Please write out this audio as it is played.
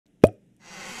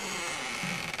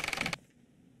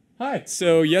Hi.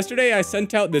 So yesterday I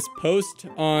sent out this post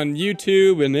on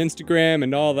YouTube and Instagram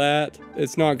and all that.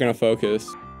 It's not gonna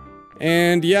focus.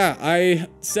 And yeah, I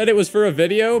said it was for a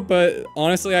video, but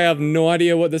honestly, I have no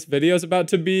idea what this video is about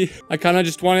to be. I kind of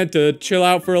just wanted to chill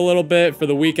out for a little bit, for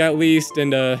the week at least, and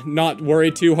not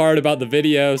worry too hard about the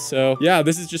video. So yeah,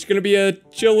 this is just gonna be a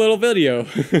chill little video.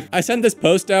 I sent this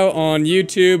post out on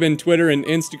YouTube and Twitter and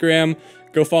Instagram.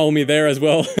 Go follow me there as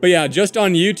well. But yeah, just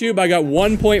on YouTube, I got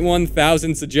 1.1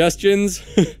 thousand suggestions.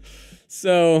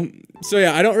 So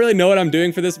yeah, I don't really know what I'm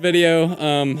doing for this video.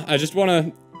 I just want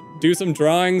to do some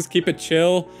drawings, keep it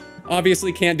chill.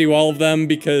 Obviously can't do all of them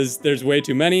because there's way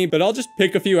too many, but I'll just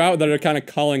pick a few out that are kind of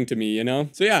calling to me, you know?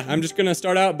 So yeah, I'm just gonna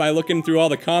start out by looking through all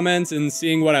the comments and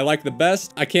seeing what I like the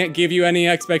best. I can't give you any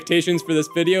expectations for this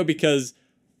video because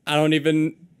I don't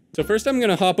even... So first I'm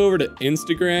gonna hop over to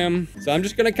Instagram. So I'm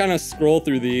just gonna kind of scroll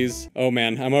through these. Oh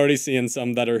man, I'm already seeing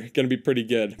some that are gonna be pretty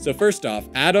good. So first off,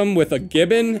 Adam with a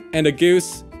Gibbon and a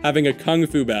Goose having a kung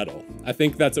fu battle. I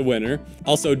think that's a winner.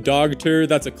 Also Dogtor,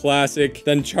 that's a classic.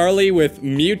 Then Charlie with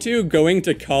Mewtwo going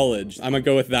to college. I'm gonna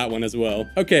go with that one as well.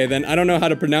 Okay, then I don't know how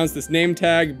to pronounce this name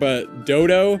tag, but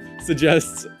Dodo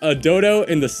suggests a dodo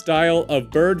in the style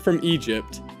of bird from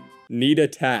Egypt. Need a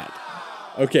tat.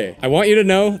 Okay, I want you to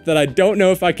know that I don't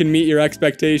know if I can meet your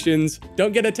expectations.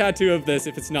 Don't get a tattoo of this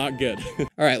if it's not good.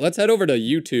 All right, let's head over to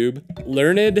YouTube.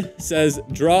 Learned says,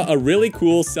 draw a really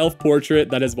cool self-portrait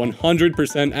that is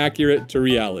 100% accurate to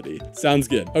reality. Sounds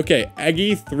good. Okay,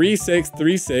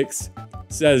 Eggy3636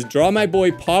 says, draw my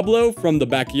boy Pablo from the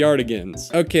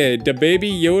Backyardigans. Okay,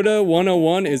 ddbaby Yoda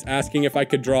 101 is asking if I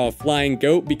could draw a flying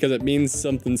goat because it means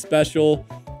something special.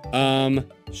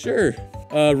 Sure.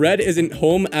 Red Isn't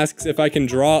Home asks if I can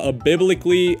draw a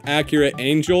biblically accurate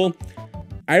angel.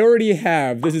 I already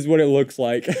have. This is what it looks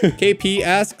like. KP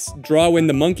asks, draw when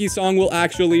the monkey song will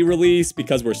actually release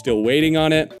because we're still waiting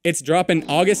on it. It's dropping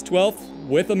August 12th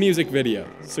with a music video.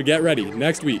 So get ready,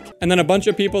 next week. And then a bunch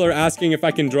of people are asking if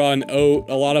I can draw an oat.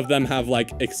 A lot of them have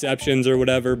like exceptions or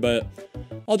whatever, but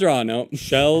I'll draw an oat.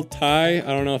 Shell Ty, I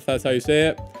don't know if that's how you say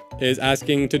it, is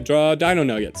asking to draw Dino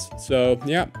Nuggets. So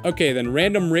yeah, okay, then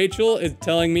Random Rachel is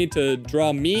telling me to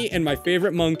draw me and my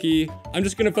favorite monkey. I'm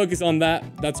just gonna focus on that.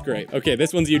 That's great. Okay,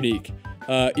 this one's unique.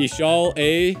 Ishal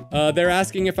A, they're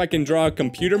asking if I can draw a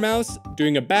computer mouse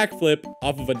doing a backflip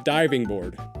off of a diving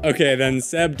board. Okay, then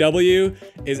Seb W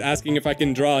is asking if I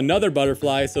can draw another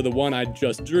butterfly so the one I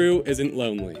just drew isn't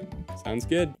lonely. Sounds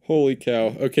good. Holy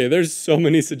cow. Okay, there's so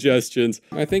many suggestions.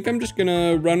 I think I'm just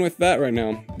gonna run with that right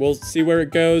now. We'll see where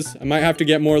it goes. I might have to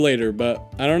get more later, but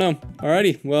I don't know.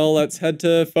 Alrighty, well, let's head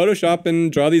to Photoshop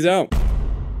and draw these out.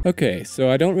 Okay, so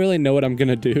I don't really know what I'm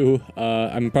gonna do.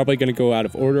 I'm probably gonna go out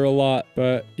of order a lot,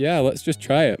 but yeah, let's just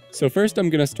try it. So first I'm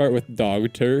gonna start with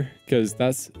Dogtor, because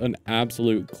that's an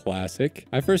absolute classic.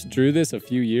 I first drew this a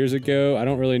few years ago. I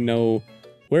don't really know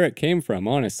where it came from,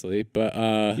 honestly, but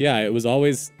yeah, it was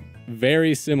always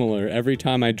very similar every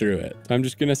time I drew it. So I'm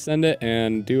just gonna send it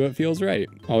and do what feels right.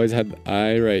 Always had the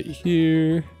eye right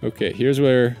here. Okay, here's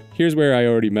where I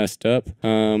already messed up.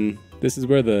 This is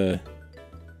where the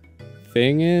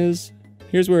thing is.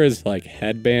 Here's where his like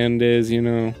headband is, you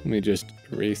know. Let me just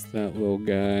erase that little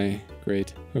guy.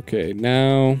 Great. Okay,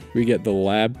 now we get the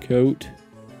lab coat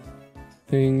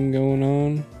thing going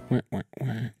on.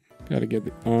 Gotta get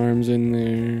the arms in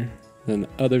there. Then the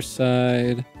other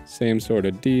side, same sort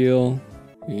of deal.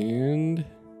 And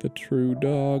the true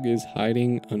dog is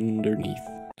hiding underneath.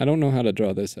 I don't know how to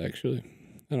draw this, actually.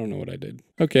 I don't know what I did.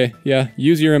 Okay, yeah,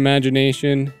 use your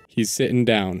imagination. He's sitting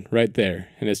down right there,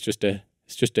 and it's just a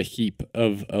heap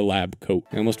of a lab coat.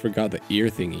 I almost forgot the ear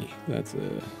thingy. That's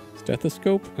a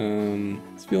stethoscope.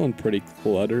 It's feeling pretty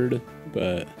cluttered,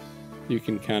 but you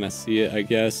can kind of see it, I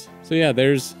guess. So yeah,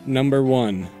 there's number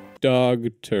one.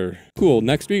 Dogtor. Cool.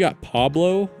 Next we got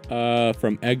Pablo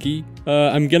from Eggy.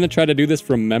 I'm gonna try to do this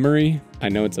from memory. I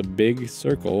know it's a big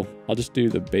circle. I'll just do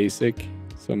the basic.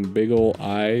 Some big ol'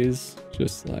 eyes,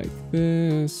 just like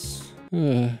this.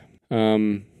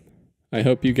 I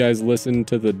hope you guys listen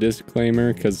to the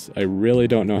disclaimer because I really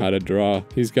don't know how to draw.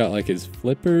 He's got like his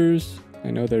flippers.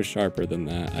 I know they're sharper than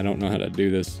that. I don't know how to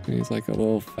do this. He's like a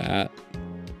little fat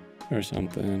or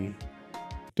something.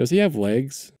 Does he have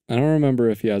legs? I don't remember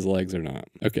if he has legs or not.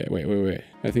 Okay, wait.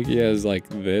 I think he has like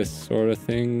this sort of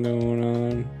thing going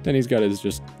on. Then he's got his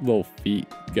just little feet,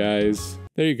 guys.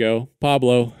 There you go,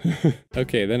 Pablo.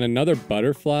 Okay, then another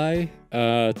butterfly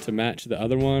to match the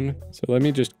other one. So let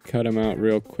me just cut him out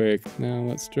real quick. Now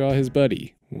let's draw his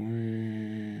buddy.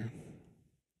 And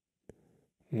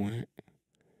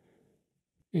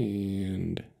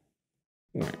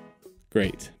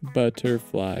great.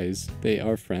 Butterflies, they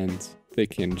are friends. they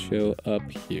can chill up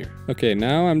here. Okay,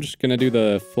 now I'm just gonna do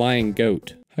the flying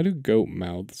goat. How do goat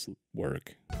mouths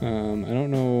work? I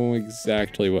don't know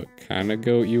exactly what kind of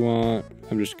goat you want.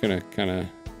 I'm just gonna kind of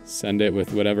send it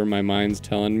with whatever my mind's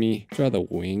telling me. Draw the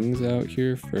wings out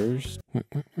here first.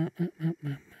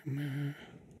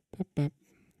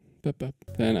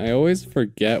 Then I always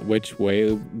forget which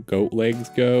way goat legs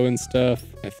go and stuff.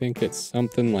 I think it's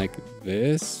something like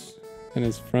this. And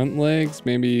his front legs,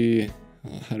 maybe,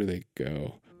 how do they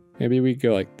go? Maybe we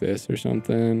go like this or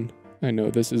something. I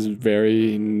know this is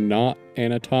very not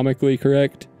anatomically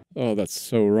correct. Oh, that's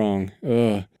so wrong.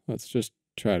 Ugh. Let's just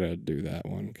try to do that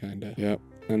one, kind of. Yep.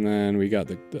 And then we got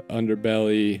the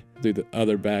underbelly, do the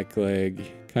other back leg,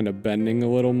 kind of bending a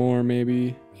little more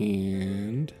maybe.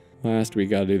 And last we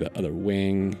gotta do the other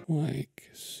wing, like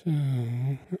so.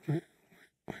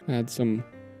 Add some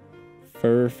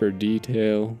fur for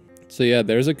detail. So yeah,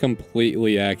 there's a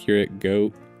completely accurate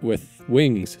goat with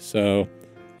wings. So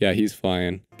yeah, he's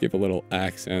flying. Give a little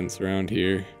accents around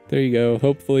here. There you go.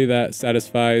 Hopefully that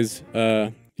satisfies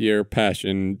your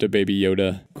passion to Baby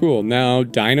Yoda. Cool. Now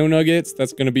Dino Nuggets.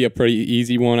 That's gonna be a pretty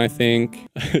easy one, I think.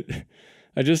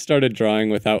 I just started drawing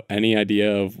without any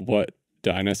idea of what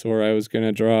dinosaur I was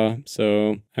gonna draw.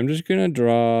 So I'm just gonna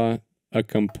draw a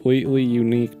completely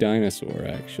unique dinosaur,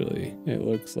 actually. It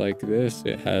looks like this.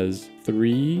 It has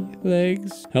 3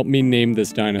 legs. Help me name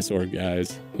this dinosaur,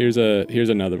 guys. Here's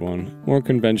another one. More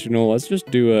conventional. Let's just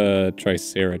do a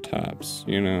triceratops,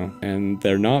 you know? And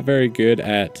they're not very good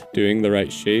at doing the right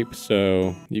shape,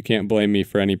 so you can't blame me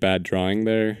for any bad drawing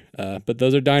there. But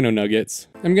those are Dino Nuggets.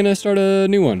 I'm gonna start a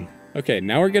new one. Okay,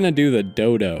 now we're gonna do the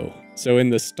Dodo. So in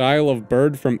the style of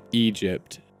bird from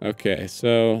Egypt. Okay,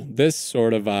 so this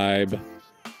sort of vibe,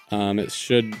 it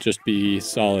should just be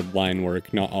solid line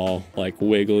work, not all like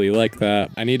wiggly like that.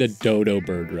 I need a dodo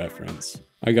bird reference.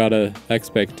 I got a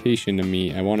expectation to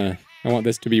meet. I want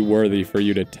this to be worthy for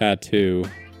you to tattoo.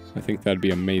 I think that'd be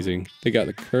amazing. They got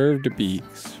the curved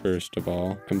beaks, first of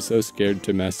all. I'm so scared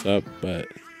to mess up, but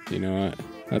you know what?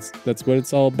 That's what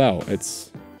it's all about.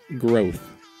 It's growth,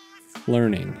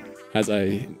 learning, as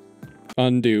I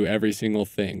undo every single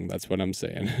thing. That's what I'm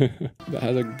saying. That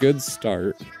has a good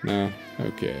start. No,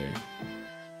 okay.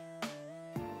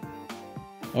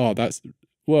 Oh, that's,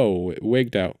 whoa, it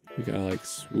wigged out. We gotta like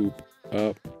swoop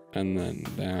up and then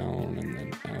down and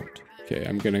then out. Okay,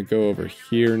 I'm gonna go over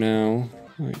here now,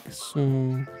 like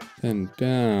so. Then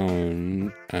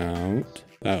down, out.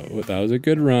 That was a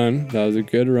good run. That was a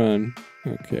good run.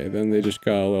 Okay, then they just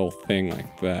got a little thing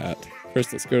like that.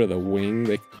 First, let's go to the wing.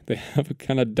 They have a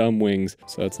kind of dumb wings.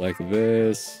 So it's like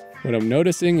this. What I'm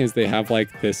noticing is they have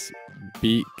like this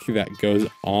beak that goes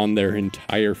on their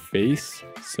entire face.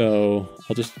 So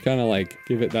I'll just kind of like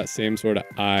give it that same sort of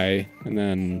eye and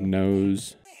then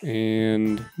nose.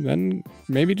 And then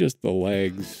maybe just the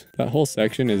legs. That whole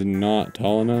section is not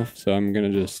tall enough. So I'm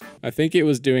gonna just, I think it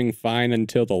was doing fine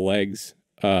until the legs.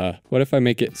 What if I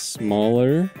make it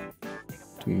smaller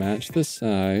to match the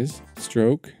size?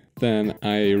 Stroke. Then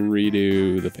I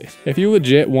redo the face. If you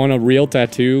legit want a real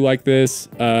tattoo like this,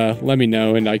 let me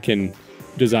know and I can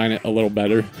design it a little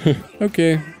better.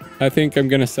 Okay, I think I'm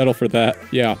gonna settle for that.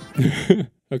 Yeah.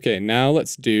 Okay, now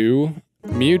let's do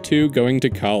Mewtwo going to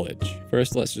college.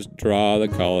 First, let's just draw the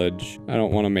college. I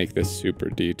don't want to make this super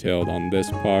detailed on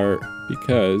this part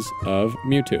because of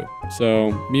Mewtwo.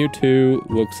 So Mewtwo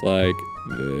looks like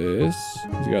this.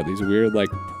 He's got these weird like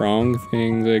prong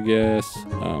things, I guess.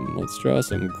 Let's draw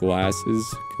some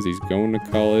glasses because he's going to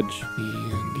college.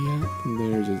 And yeah,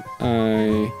 there's his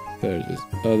eye. There's his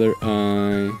other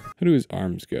eye. How do his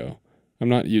arms go? I'm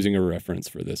not using a reference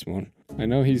for this one. I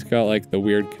know he's got like the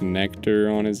weird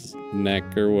connector on his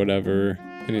neck or whatever.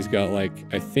 And he's got like,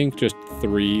 I think just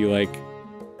 3 like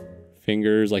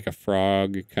fingers, like a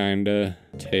frog kinda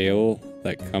tail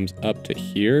that comes up to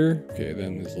here. Okay,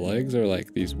 then his legs are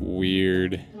like these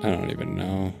weird, I don't even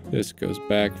know. This goes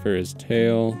back for his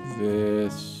tail,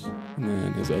 this, and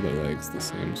then his other leg's the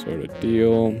same sort of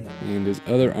deal. And his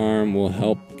other arm will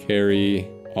help carry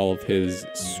all of his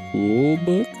school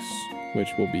books, which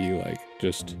will be like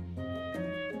just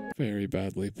very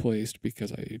badly placed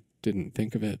because I didn't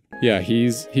think of it. Yeah,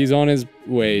 he's on his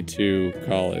way to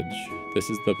college. This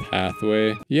is the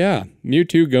pathway. Yeah,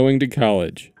 Mewtwo going to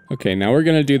college. Okay, now we're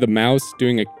gonna do the mouse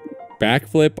doing a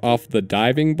backflip off the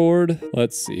diving board.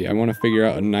 Let's see, I wanna figure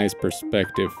out a nice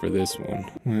perspective for this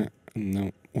one.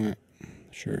 No,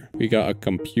 sure. We got a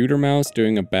computer mouse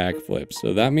doing a backflip.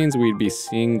 So that means we'd be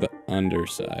seeing the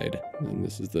underside. And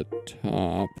this is the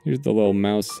top. Here's the little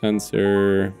mouse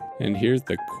sensor. And here's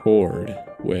the cord,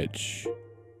 which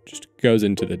just goes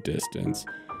into the distance.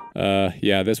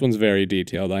 Yeah, this one's very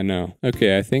detailed, I know.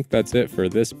 Okay, I think that's it for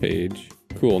this page.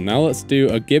 Cool, now let's do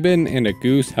a Gibbon and a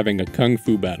Goose having a Kung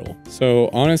Fu battle. So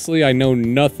honestly, I know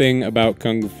nothing about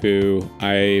Kung Fu.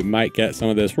 I might get some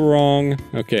of this wrong.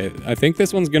 Okay, I think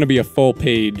this one's gonna be a full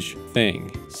page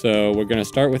thing. So we're gonna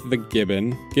start with the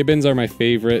Gibbon. Gibbons are my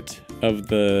favorite of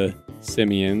the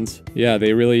simians. Yeah,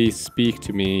 they really speak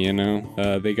to me, you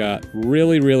know? They got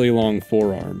really, really long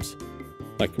forearms.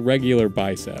 Like regular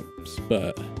biceps,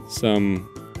 but some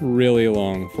really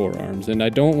long forearms. And I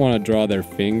don't want to draw their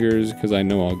fingers because I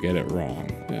know I'll get it wrong.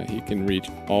 Yeah, he can reach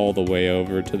all the way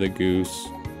over to the Goose.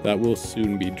 That will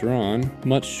soon be drawn.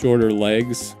 Much shorter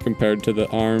legs compared to the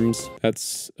arms.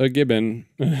 That's a Gibbon.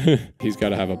 He's got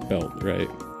to have a belt, right?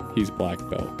 He's black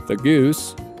belt. The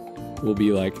Goose will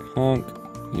be like honk,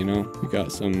 you know? We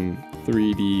got some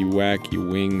 3D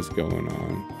wacky wings going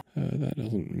on. That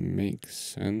doesn't make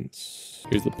sense.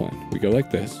 Here's the plan. We go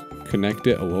like this. Connect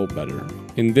it a little better.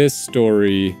 In this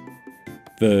story,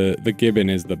 the Gibbon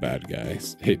is the bad guy.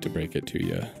 Hate to break it to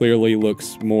you. Clearly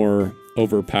looks more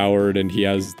overpowered and he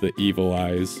has the evil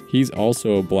eyes. He's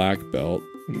also a black belt.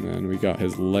 And then we got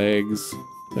his legs.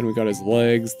 Then we got his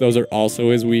legs. Those are also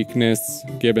his weakness.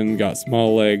 Gibbon got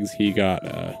small legs. He got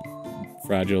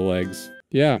fragile legs.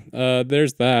 Yeah,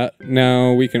 there's that.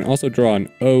 Now we can also draw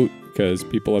an oat because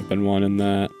people have been wanting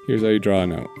that. Here's how you draw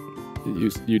an oat.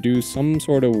 You do some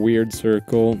sort of weird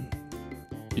circle.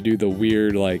 You do the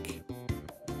weird like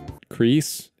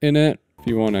crease in it. If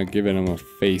you want to give him a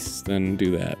face, then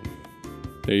do that.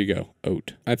 There you go,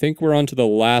 oat. I think we're on to the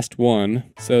last one.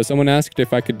 So someone asked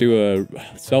if I could do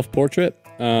a self-portrait.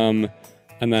 And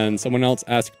then someone else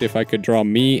asked if I could draw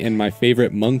me and my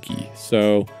favorite monkey.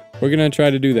 So we're gonna try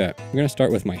to do that. I'm gonna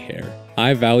start with my hair.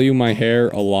 I value my hair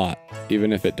a lot,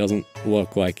 even if it doesn't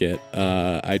look like it.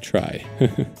 I try.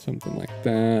 Something like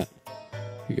that.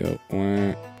 We go,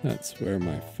 wah. That's where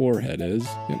my forehead is.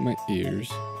 Get my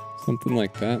ears. Something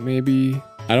like that, maybe.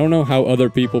 I don't know how other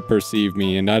people perceive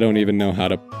me, and I don't even know how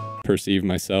to perceive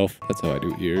myself. That's how I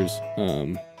do ears.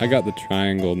 I got the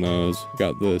triangle nose.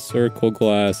 Got the circle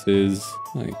glasses,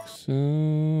 like so.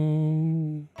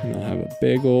 And I'll have a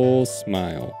big ol'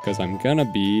 smile, because I'm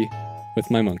gonna be with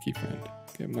my monkey friend.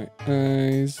 Get my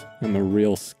eyes. I'm a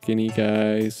real skinny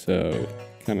guy, so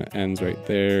kind of ends right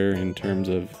there in terms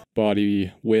of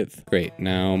body width. Great,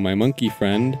 now my monkey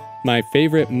friend. My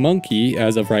favorite monkey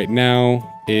as of right now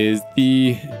is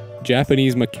the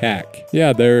Japanese macaque.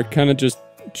 Yeah, they're kind of just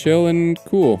chill and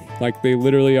cool. Like they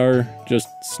literally are just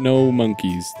snow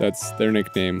monkeys. That's their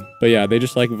nickname. But yeah, they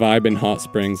just like vibe in hot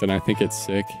springs and I think it's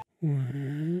sick.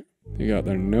 They got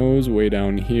their nose way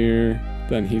down here.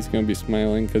 Then he's gonna be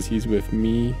smiling because he's with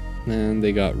me. And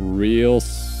they got real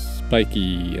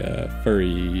spiky,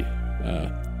 furry,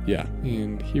 yeah.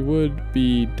 And he would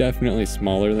be definitely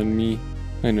smaller than me.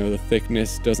 I know the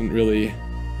thickness doesn't really,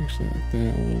 actually like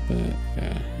that a little bit.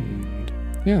 Yeah, and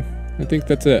yeah, I think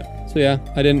that's it. So yeah,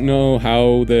 I didn't know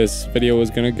how this video was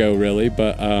gonna go really,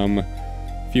 but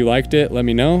if you liked it, let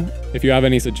me know. If you have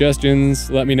any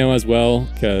suggestions, let me know as well,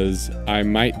 because I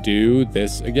might do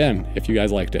this again if you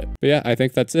guys liked it. But yeah, I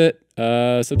think that's it.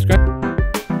 Subscribe.